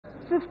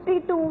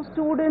52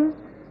 students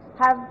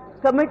have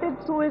committed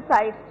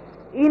suicide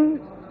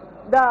in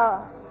the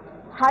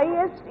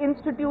highest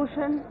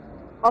institution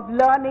of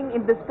learning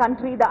in this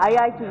country, the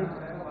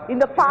IITs, in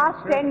the past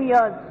 10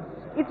 years.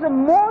 It's the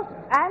most,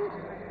 and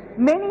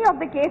many of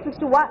the cases,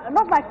 to one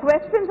of my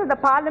questions in the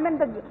parliament,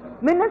 the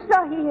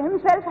minister, he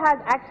himself has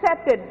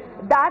accepted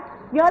that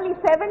nearly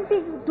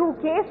 72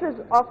 cases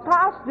of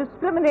caste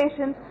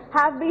discrimination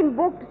have been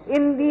booked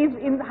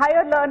in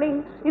higher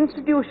learning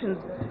institutions.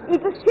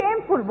 It is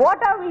shameful.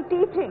 What are we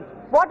teaching?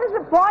 What is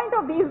the point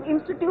of these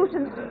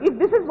institutions if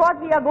this is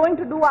what we are going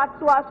to do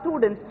to our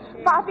students?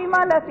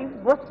 Fathima Latheef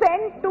was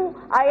sent to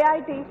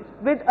IIT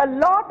with a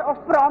lot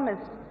of promise.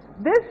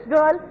 This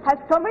girl has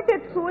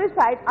committed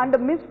suicide under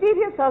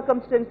mysterious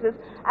circumstances,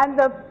 and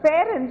the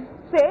parents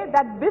say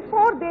that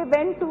before they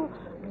went to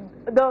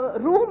the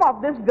room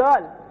of this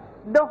girl,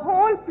 the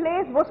whole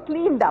place was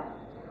cleaned up.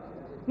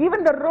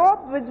 Even the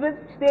rope with which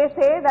they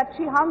say that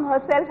she hung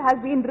herself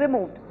has been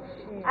removed.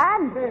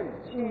 And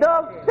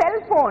the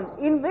cell phone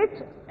in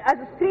which, as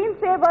a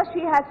screensaver,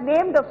 she has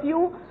named a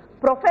few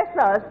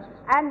professors,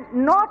 and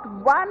not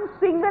one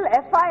single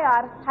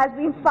FIR has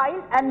been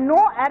filed and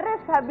no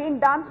arrests have been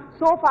done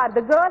so far.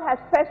 The girl has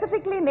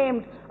specifically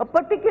named a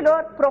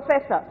particular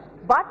professor,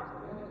 but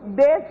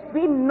there's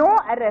been no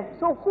arrest.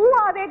 So who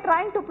are they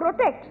trying to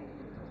protect?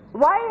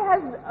 Why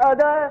has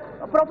the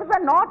professor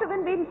not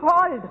even been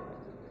called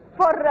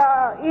for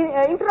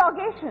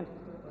interrogation?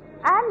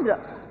 And,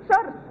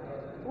 sir,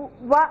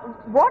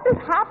 what is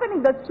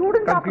happening? The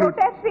students are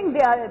protesting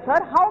there, sir.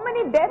 How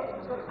many deaths,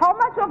 how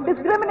much of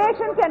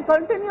discrimination can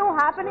continue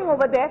happening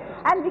over there?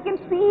 And we can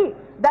see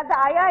that the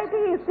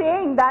IIT is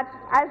saying that,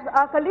 as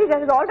our colleague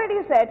has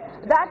already said,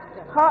 that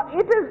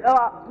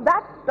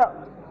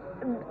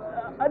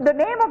the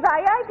name of the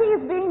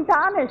IIT is being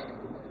tarnished.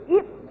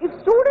 If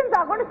students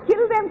are going to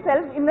kill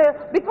themselves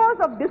because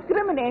of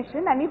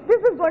discrimination, and if this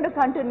is going to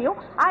continue,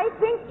 I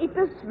think it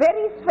is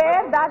very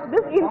fair that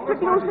this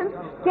institution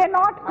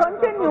cannot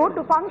continue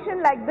to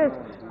function like this.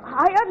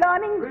 Higher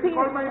learning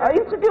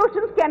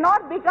institutions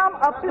cannot become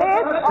a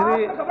place of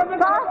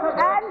caste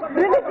and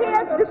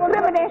religious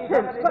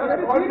discrimination.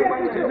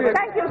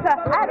 Thank you, sir.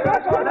 And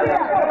there should be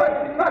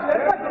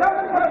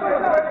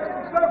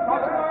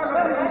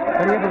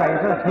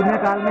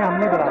शून्यकाल में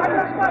हमने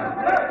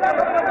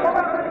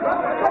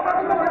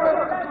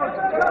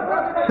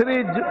श्री